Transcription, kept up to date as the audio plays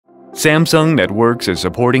Samsung Networks is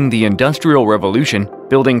supporting the industrial revolution,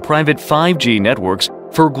 building private 5G networks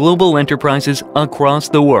for global enterprises across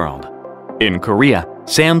the world. In Korea,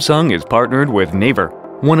 Samsung is partnered with Naver,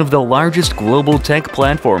 one of the largest global tech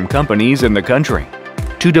platform companies in the country,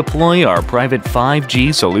 to deploy our private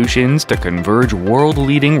 5G solutions to converge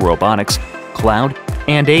world-leading robotics, cloud,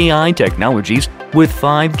 and AI technologies with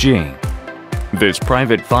 5G. This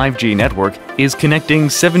private 5G network is connecting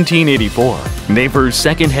 1784, Naver's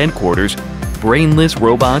second headquarters. Brainless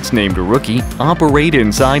robots named Rookie operate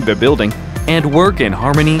inside the building and work in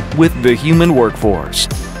harmony with the human workforce.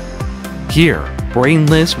 Here,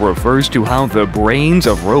 brainless refers to how the brains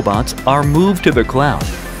of robots are moved to the cloud,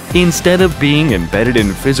 instead of being embedded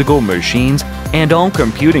in physical machines, and all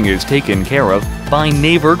computing is taken care of by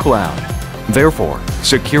Naver Cloud. Therefore,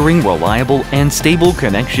 securing reliable and stable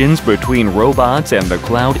connections between robots and the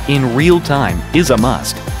cloud in real time is a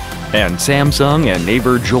must. And Samsung and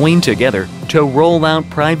Naver join together to roll out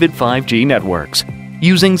private 5G networks,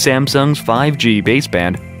 using Samsung's 5G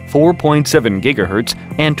baseband, 4.7 GHz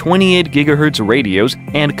and 28 GHz radios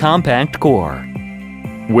and compact core.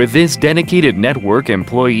 With this dedicated network,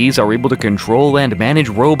 employees are able to control and manage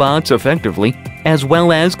robots effectively, as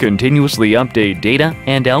well as continuously update data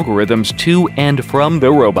and algorithms to and from the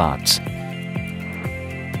robots.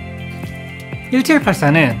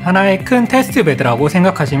 1784는 하나의 큰 테스트베드라고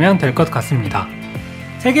생각하시면 될 것 같습니다.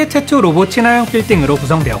 세계 최초 로봇 친화형 빌딩으로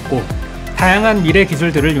구성되었고, 다양한 미래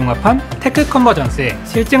기술들을 융합한 테크 컨버전스의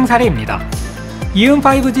실증 사례입니다. 이음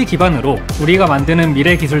 5G 기반으로 우리가 만드는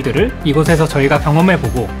미래 기술들을 이곳에서 저희가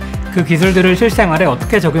경험해보고 그 기술들을 실생활에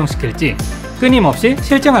어떻게 적용시킬지 끊임없이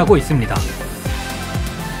실증하고 있습니다.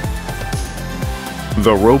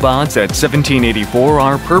 The robots at 1784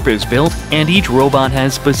 are purpose-built, and each robot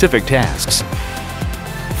has specific tasks.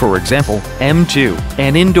 For example, M2,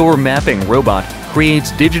 an indoor mapping robot,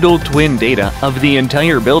 creates digital twin data of the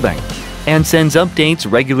entire building and sends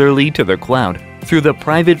updates regularly to the cloud through the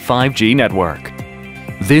private 5G network.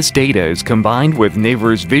 This data is combined with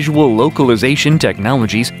Naver's visual localization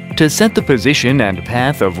technologies to set the position and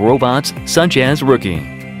path of robots such as Rookie.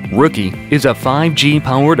 Rookie is a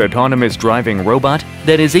 5G-powered autonomous driving robot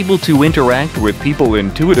that is able to interact with people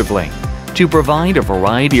intuitively to provide a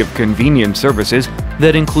variety of convenient services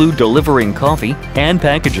that include delivering coffee and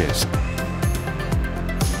packages.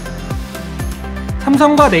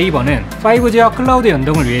 삼성과 네이버는 5G와 클라우드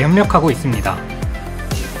연동을 위해 협력하고 있습니다.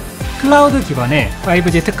 클라우드 기반의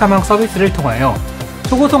 5G 특화망 서비스를 통하여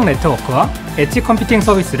초고속 네트워크와 엣지 컴퓨팅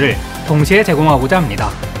서비스를 동시에 제공하고자 합니다.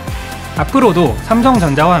 앞으로도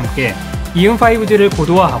삼성전자와 함께 이음 5G를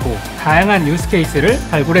고도화하고 다양한 유스 케이스를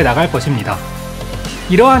발굴해 나갈 것입니다.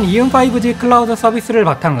 이러한 이음 5G 클라우드 서비스를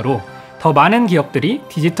바탕으로 더 많은 기업들이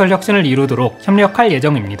디지털 혁신을 이루도록 협력할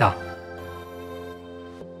예정입니다.